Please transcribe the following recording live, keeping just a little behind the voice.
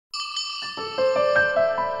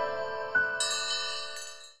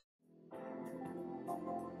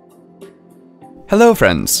Hello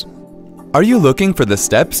friends! Are you looking for the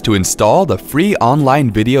steps to install the free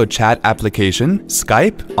online video chat application,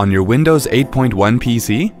 Skype, on your Windows 8.1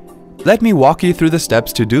 PC? Let me walk you through the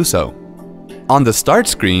steps to do so. On the Start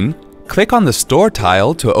screen, click on the Store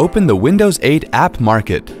tile to open the Windows 8 App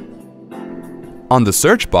Market. On the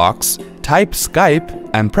search box, type Skype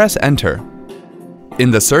and press Enter.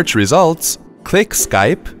 In the search results, click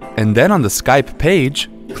Skype, and then on the Skype page,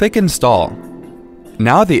 click Install.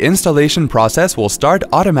 Now the installation process will start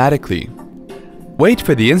automatically. Wait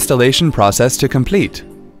for the installation process to complete.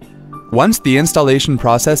 Once the installation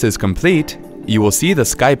process is complete, you will see the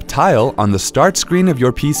Skype tile on the Start screen of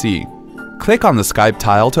your PC. Click on the Skype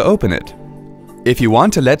tile to open it. If you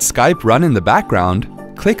want to let Skype run in the background,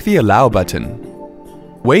 click the Allow button.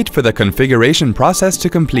 Wait for the configuration process to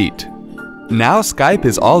complete. Now Skype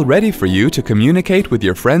is all ready for you to communicate with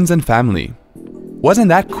your friends and family. Wasn't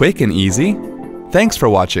that quick and easy? Thanks for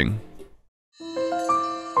watching.